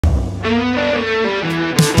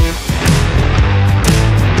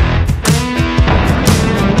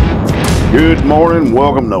Good morning.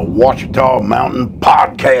 Welcome to Ouachita Mountain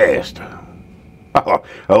Podcast.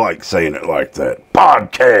 I like saying it like that.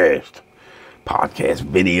 Podcast. Podcast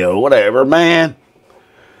video, whatever, man.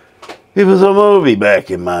 It was a movie back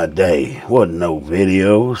in my day. Wasn't no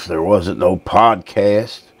videos. There wasn't no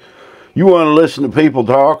podcast. You want to listen to people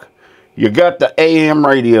talk? You got the AM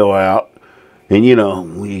radio out. And, you know,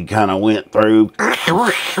 we kind of went through.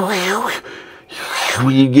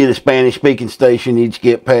 When you get a Spanish-speaking station, you'd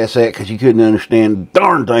get past that because you couldn't understand the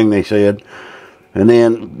darn thing they said. And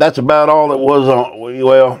then that's about all it was on.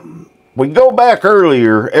 Well, we go back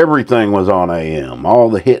earlier, everything was on AM, all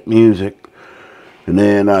the hit music. And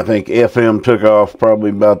then I think FM took off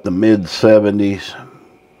probably about the mid-70s,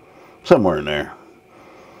 somewhere in there.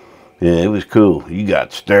 Yeah, it was cool. You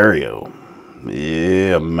got stereo.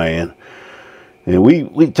 Yeah, man. And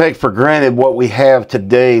we take for granted what we have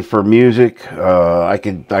today for music. I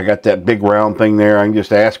got that big round thing there. I can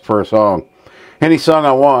just ask for a song. Any song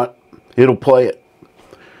I want, it'll play it.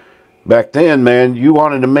 Back then, man, you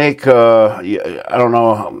wanted to make, I don't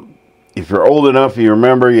know if you're old enough, you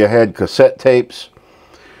remember you had cassette tapes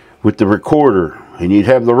with the recorder, and you'd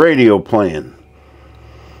have the radio playing.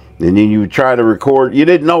 And then you would try to record. You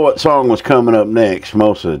didn't know what song was coming up next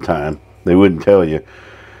most of the time. They wouldn't tell you.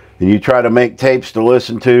 And you try to make tapes to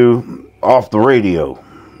listen to off the radio.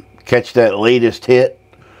 Catch that latest hit.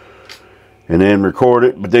 And then record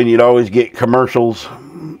it. But then you'd always get commercials.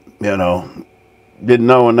 You know. Didn't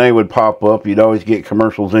know when they would pop up. You'd always get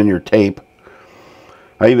commercials in your tape.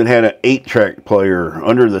 I even had an 8-track player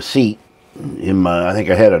under the seat. I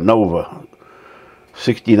think I had a Nova.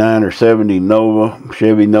 69 or 70 Nova.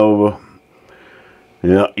 Chevy Nova.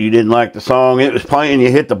 Yeah, you didn't like the song, it was playing, you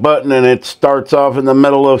hit the button and it starts off in the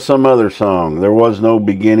middle of some other song. There was no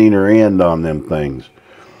beginning or end on them things.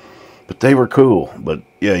 But they were cool. But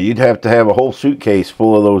yeah, you'd have to have a whole suitcase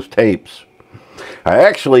full of those tapes. I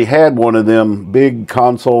actually had one of them big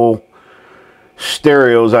console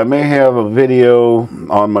stereos. I may have a video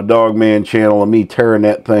on my Dogman channel of me tearing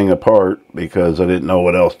that thing apart because I didn't know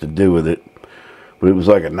what else to do with it. But it was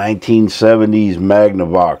like a 1970s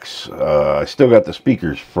Magnavox. I still got the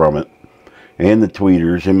speakers from it. And the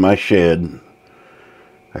tweeters in my shed.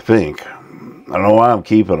 I think. I don't know why I'm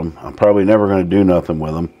keeping them. I'm probably never going to do nothing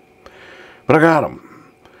with them. But I got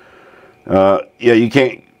them. Yeah,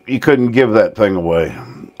 you couldn't give that thing away.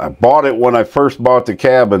 I bought it when I first bought the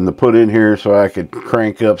cabin to put in here so I could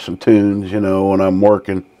crank up some tunes, you know, when I'm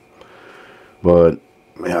working. But,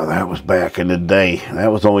 yeah, that was back in the day.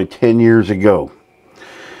 That was only 10 years ago.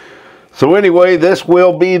 So anyway, this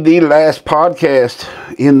will be the last podcast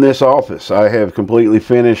in this office. I have completely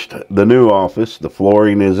finished the new office. The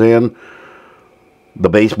flooring is in. The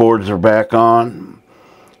baseboards are back on.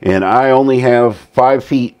 And I only have 5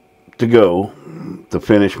 feet to go to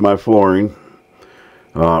finish my flooring.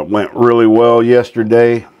 It went really well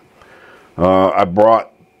yesterday. I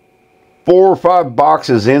brought 4 or 5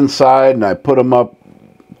 boxes inside and I put them up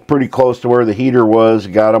pretty close to where the heater was.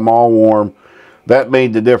 Got them all warm. That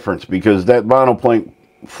made the difference because that vinyl plank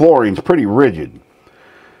flooring is pretty rigid.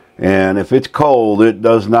 And if it's cold, it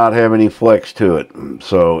does not have any flex to it.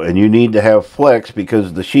 So, and you need to have flex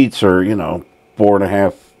because the sheets are, you know,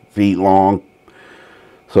 4.5 feet long.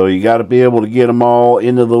 So you got to be able to get them all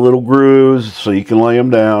into the little grooves so you can lay them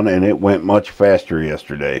down. And it went much faster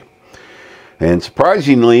yesterday. And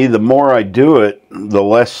surprisingly, the more I do it, the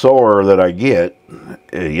less sore that I get.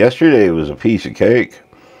 Yesterday was a piece of cake.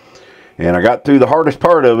 And I got through the hardest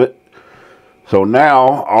part of it. So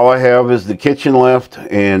now all I have is the kitchen left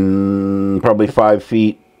and probably 5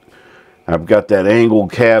 feet. I've got that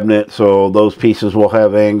angled cabinet, so those pieces will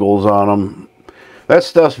have angles on them. That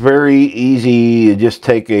stuff's very easy. You just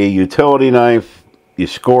take a utility knife, you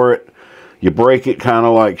score it, you break it kind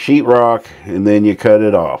of like sheetrock, and then you cut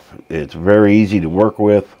it off. It's very easy to work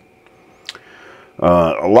with.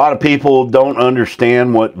 A lot of people don't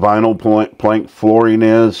understand what vinyl plank flooring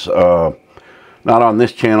is. Not on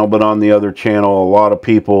this channel, but on the other channel. A lot of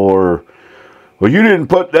people are, well, you didn't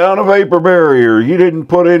put down a vapor barrier. You didn't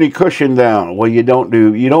put any cushion down. Well, you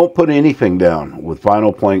don't put anything down with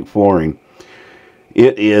vinyl plank flooring.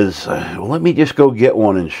 It is, well, let me just go get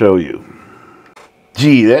one and show you.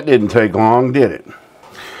 Gee, that didn't take long, did it?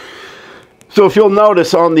 So if you'll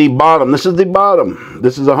notice on the bottom, this is the bottom.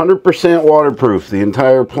 This is 100% waterproof, the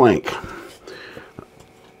entire plank.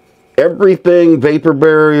 Everything, vapor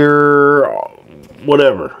barrier,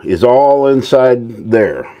 whatever, is all inside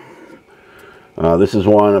there. This is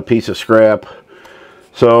a piece of scrap.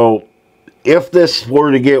 So if this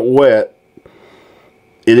were to get wet,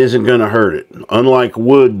 it isn't going to hurt it. Unlike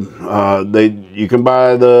wood, you can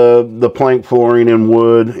buy the plank flooring in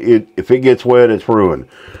wood. If it gets wet, it's ruined.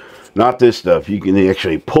 Not this stuff. You can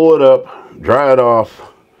actually pull it up, dry it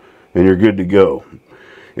off, and you're good to go.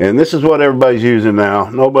 And this is what everybody's using now.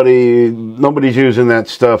 Nobody's using that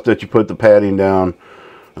stuff that you put the padding down.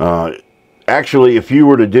 Actually, if you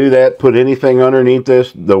were to do that, put anything underneath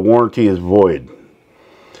this, the warranty is void.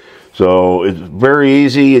 So it's very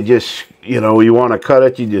easy. You just, you want to cut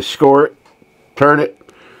it, you just score it, turn it,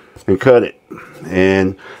 and cut it.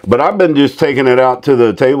 But I've been just taking it out to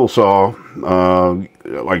the table saw.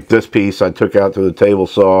 Like this piece I took out to the table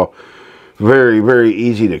saw. Very, very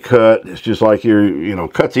easy to cut. It's just like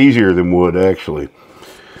cuts easier than wood, actually.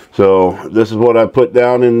 So this is what I put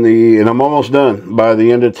down and I'm almost done. By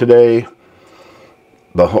the end of today,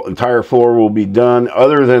 the whole entire floor will be done,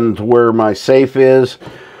 other than to where my safe is.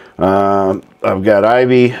 I've got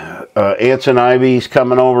ants and ivies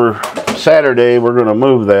coming over Saturday. We're going to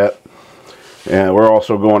move that. And we're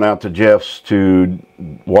also going out to Jeff's to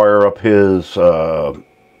wire up his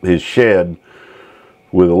shed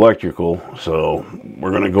with electrical. So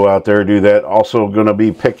we're going to go out there and do that. Also going to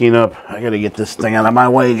be picking up, I got to get this thing out of my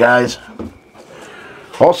way, guys.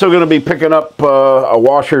 Also going to be picking up a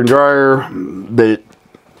washer and dryer that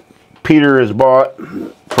Peter has bought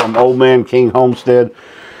from Old Man King Homestead.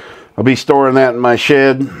 I'll be storing that in my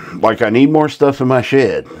shed. Like, I need more stuff in my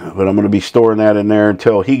shed, but I'm going to be storing that in there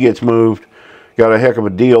until he gets moved. Got a heck of a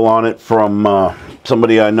deal on it from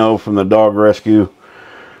somebody I know from the dog rescue.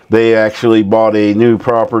 They actually bought a new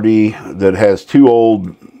property that has 2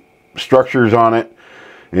 old structures on it,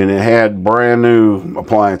 and it had brand new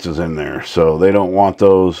appliances in there, so they don't want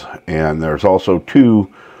those. And there's also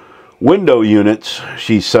 2 window units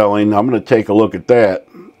she's selling. I'm going to take a look at that.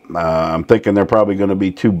 I'm thinking they're probably going to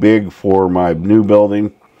be too big for my new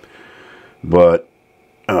building, but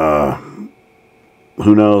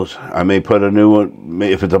who knows? I may put a new one.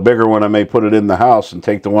 If it's a bigger one, I may put it in the house and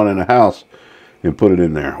take the one in the house and put it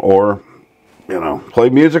in there. Or, play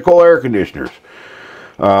musical air conditioners.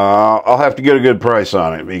 I'll have to get a good price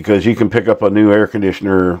on it, because you can pick up a new air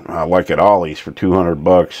conditioner like at Ollie's for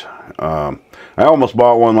 $200. I almost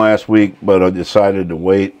bought one last week, but I decided to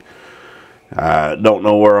wait. I don't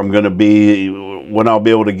know where I'm going to be, when I'll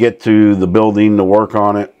be able to get to the building to work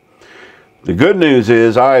on it. The good news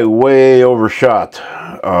is I way overshot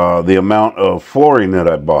the amount of flooring that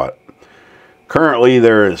I bought. Currently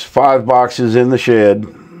there is 5 boxes in the shed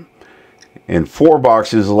and 4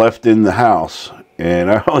 boxes left in the house. And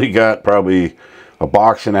I only got probably a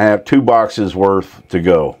box and a half, 2 boxes worth to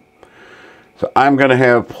go. So I'm going to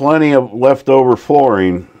have plenty of leftover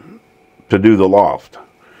flooring to do the loft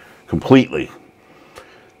completely.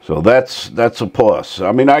 So that's a plus.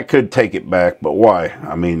 I mean, I could take it back, but why?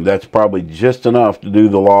 I mean, that's probably just enough to do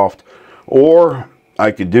the loft, or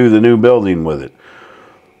I could do the new building with it.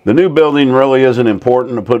 The new building really isn't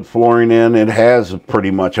important to put flooring in. It has pretty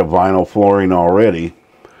much a vinyl flooring already,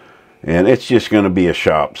 and it's just going to be a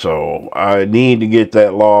shop. So I need to get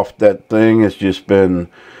that loft. That thing has just been,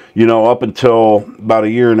 up until about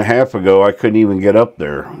 1.5 years ago, I couldn't even get up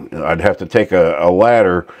there. I'd have to take a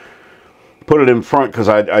ladder, put it in front, because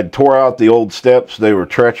I tore out the old steps. They were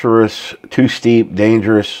treacherous, too steep,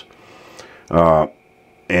 dangerous.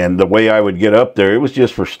 And the way I would get up there, it was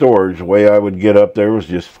just for storage. The way I would get up there was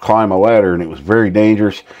just climb a ladder, and it was very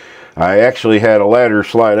dangerous. I actually had a ladder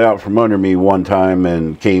slide out from under me one time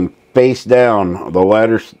and came face down. The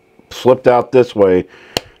ladder slipped out this way,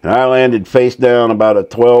 and I landed face down about a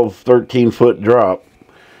 12, 13 foot drop,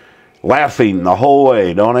 laughing the whole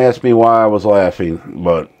way. Don't ask me why I was laughing,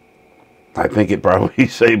 but I think it probably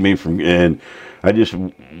saved me from, and I just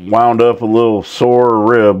wound up a little sore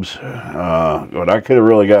ribs, but I could have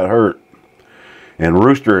really got hurt. And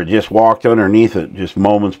Rooster had just walked underneath it just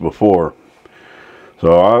moments before.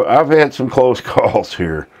 So I've had some close calls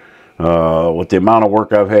here. With the amount of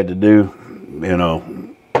work I've had to do,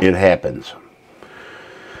 it happens.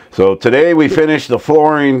 So today we finished the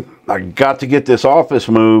flooring. I got to get this office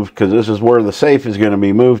moved, because this is where the safe is going to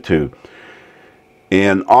be moved to.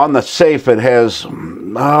 And on the safe, it has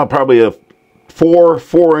probably a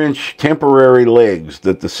 4-inch temporary legs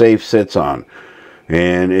that the safe sits on.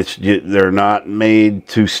 And they're not made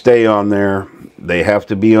to stay on there. They have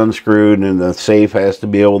to be unscrewed, and the safe has to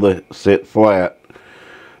be able to sit flat.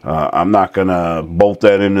 I'm not going to bolt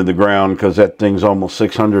that into the ground, because that thing's almost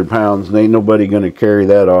 600 pounds, and ain't nobody going to carry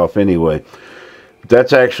that off anyway.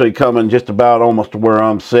 That's actually coming just about almost to where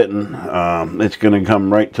I'm sitting. It's going to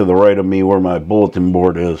come right to the right of me where my bulletin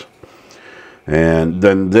board is. And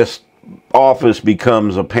then this office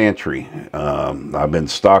becomes a pantry. I've been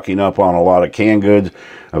stocking up on a lot of canned goods.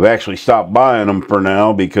 I've actually stopped buying them for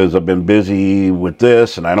now because I've been busy with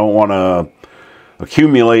this, and I don't want to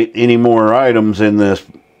accumulate any more items in this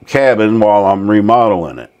cabin while I'm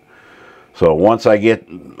remodeling it. So once I get,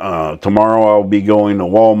 tomorrow I'll be going to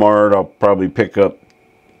Walmart. I'll probably pick up,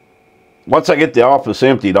 once I get the office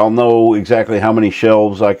emptied, I'll know exactly how many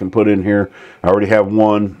shelves I can put in here. I already have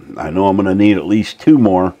one. I know I'm going to need at least 2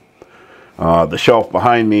 more. The shelf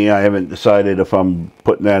behind me, I haven't decided if I'm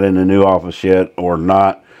putting that in the new office yet or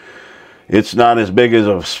not. It's not as big as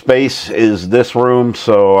a space as this room,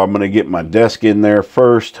 so I'm going to get my desk in there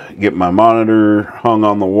first, get my monitor hung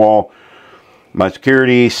on the wall. My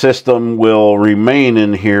security system will remain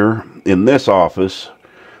in here in this office.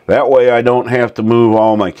 That way I don't have to move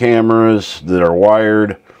all my cameras that are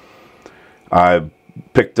wired. I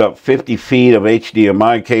picked up 50 feet of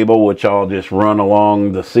HDMI cable, which I'll just run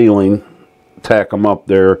along the ceiling, tack them up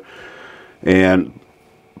there, and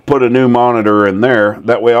put a new monitor in there.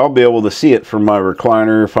 That way I'll be able to see it from my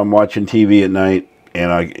recliner if I'm watching TV at night,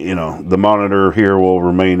 and the monitor here will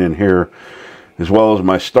remain in here, as well as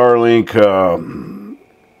my Starlink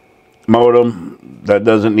modem. That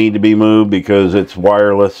doesn't need to be moved because it's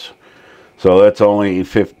wireless, so that's only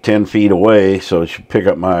 10 feet away, so it should pick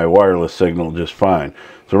up my wireless signal just fine.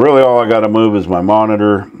 So really all I got to move is my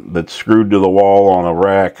monitor that's screwed to the wall on a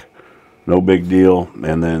rack, no big deal,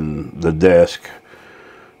 and then the desk.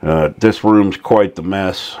 This room's quite the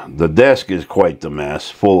mess. The desk is quite the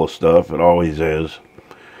mess, full of stuff. It always is.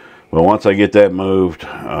 But once I get that moved,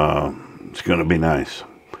 it's going to be nice.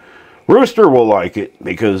 Rooster will like it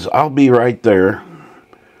because I'll be right there.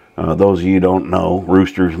 Those of you who don't know,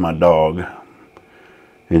 Rooster's my dog.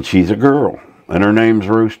 And she's a girl. And her name's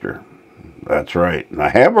Rooster. That's right. And I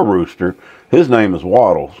have a rooster. His name is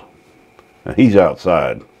Waddles. And he's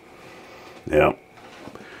outside. Yeah.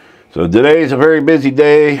 So today's a very busy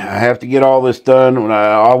day. I have to get all this done.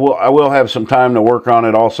 I will have some time to work on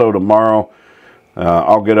it also tomorrow.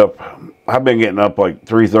 I'll get up. I've been getting up like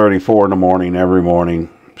 3:34 in the morning every morning.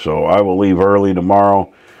 So I will leave early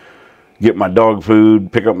tomorrow, get my dog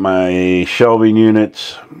food, pick up my shelving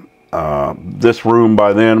units. This room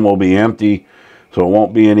by then will be empty, so it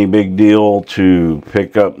won't be any big deal to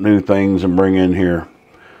pick up new things and bring in here.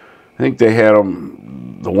 I think they had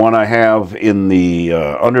them. The one I have in the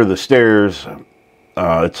under the stairs,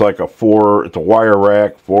 it's like it's a wire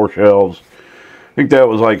rack, 4 shelves. I think that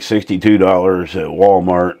was like $62 at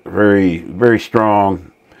Walmart. Very, very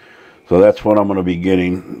strong. So that's what I'm going to be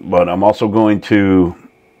getting. But I'm also going to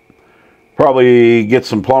probably get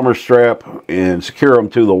some plumber strap and secure them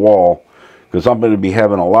to the wall, because I'm going to be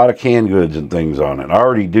having a lot of canned goods and things on it. I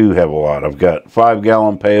already do have a lot. I've got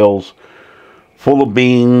 5-gallon pails full of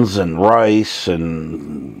beans and rice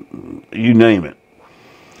and you name it.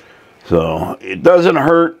 So it doesn't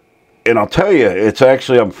hurt, and I'll tell you,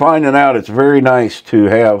 I'm finding out it's very nice to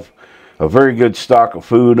have a very good stock of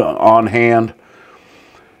food on hand,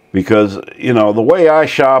 because the way I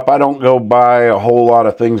shop, I don't go buy a whole lot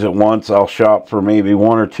of things at once. I'll shop for maybe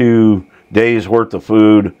 1 or 2 days worth of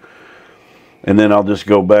food, and then I'll just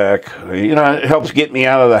go back. It helps get me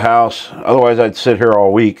out of the house. Otherwise I'd sit here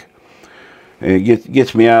all week. It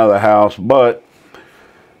gets me out of the house, but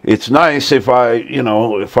it's nice if I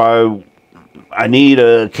need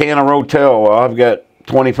a can of Rotel. Well, I've got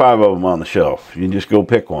 25 of them on the shelf. You just go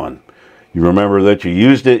pick one. You remember that you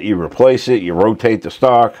used it, you replace it, you rotate the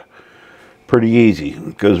stock. Pretty easy,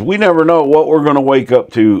 because we never know what we're going to wake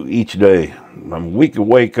up to each day. We could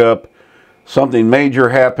wake up, something major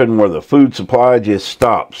happen where the food supply just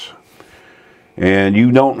stops. And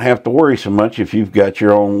you don't have to worry so much if you've got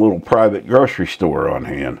your own little private grocery store on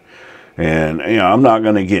hand. And I'm not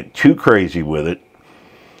going to get too crazy with it,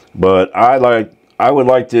 but I would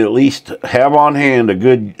like to at least have on hand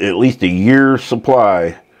at least a year's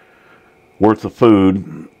supply worth of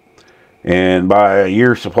food. And by a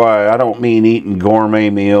year's supply, I don't mean eating gourmet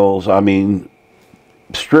meals. I mean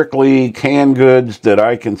strictly canned goods that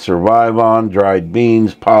I can survive on, dried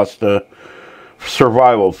beans, pasta,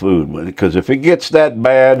 survival food. Because if it gets that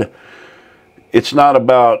bad, it's not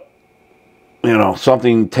about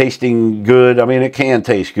something tasting good. I mean, it can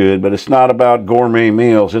taste good, but it's not about gourmet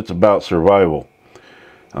meals. It's about survival.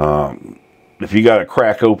 If you got to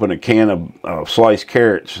crack open a can of sliced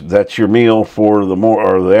carrots, that's your meal for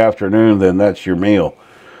the afternoon. Then that's your meal.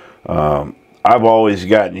 I've always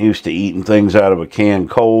gotten used to eating things out of a can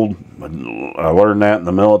cold. I learned that in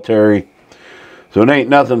the military. So it ain't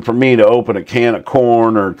nothing for me to open a can of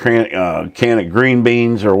corn or a can of green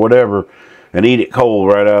beans or whatever and eat it cold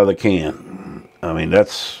right out of the can. I mean,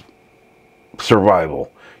 that's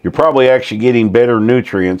survival. You're probably actually getting better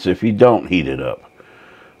nutrients if you don't heat it up.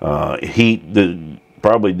 Heat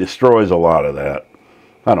probably destroys a lot of that.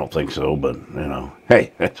 I don't think so, but, you know,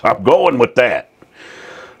 hey, I'm going with that.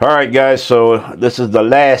 All right, guys, so this is the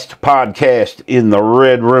last podcast in the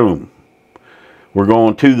red room. We're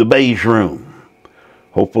going to the beige room.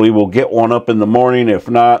 Hopefully we'll get one up in the morning. If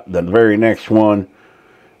not, the very next one,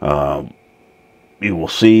 you will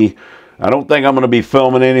see. I don't think I'm going to be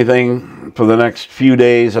filming anything for the next few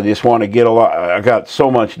days. I just want to get a lot. I got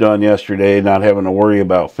so much done yesterday, not having to worry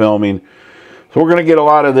about filming. So we're going to get a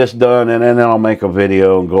lot of this done, and then I'll make a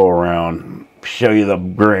video and go around, show you the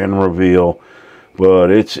grand reveal.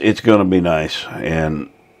 But it's going to be nice. And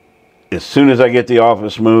as soon as I get the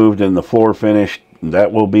office moved and the floor finished,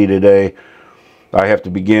 that will be today, I have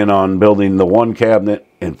to begin on building the one cabinet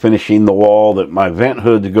and finishing the wall that my vent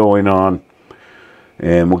hood's going on.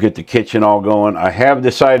 And we'll get the kitchen all going. I have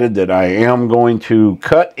decided that I am going to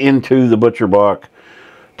cut into the butcher block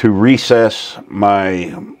to recess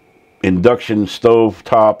my induction stove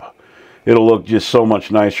top. It'll look just so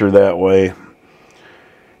much nicer that way.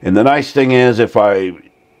 And the nice thing is, if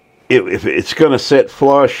it's going to sit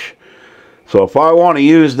flush, so if I want to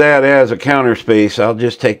use that as a counter space, I'll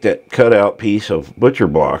just take that cutout piece of butcher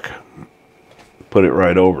block, put it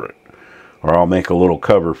right over it. Or I'll make a little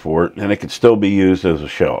cover for it, and it could still be used as a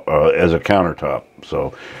shelf, as a countertop.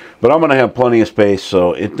 So, but I'm going to have plenty of space,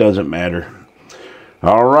 so it doesn't matter.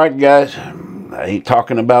 All right, guys. I ain't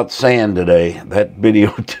talking about sand today. That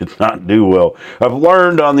video did not do well. I've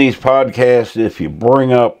learned on these podcasts, if you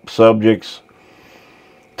bring up subjects,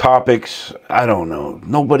 topics, I don't know,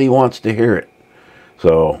 nobody wants to hear it.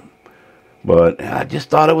 So, but I just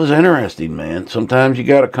thought it was interesting, man. Sometimes you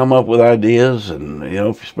got to come up with ideas, and, you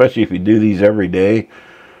know, especially if you do these every day.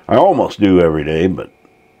 I almost do every day, but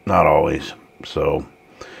not always. So,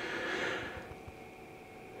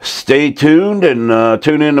 stay tuned and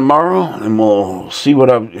tune in tomorrow, and we'll see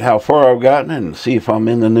how far I've gotten and see if I'm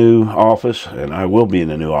in the new office. And I will be in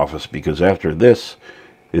the new office, because after this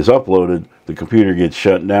is uploaded, the computer gets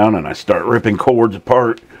shut down, and I start ripping cords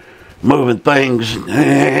apart, moving things,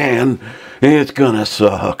 and it's gonna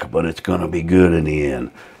suck, but it's gonna be good in the end.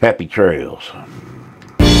 Happy trails.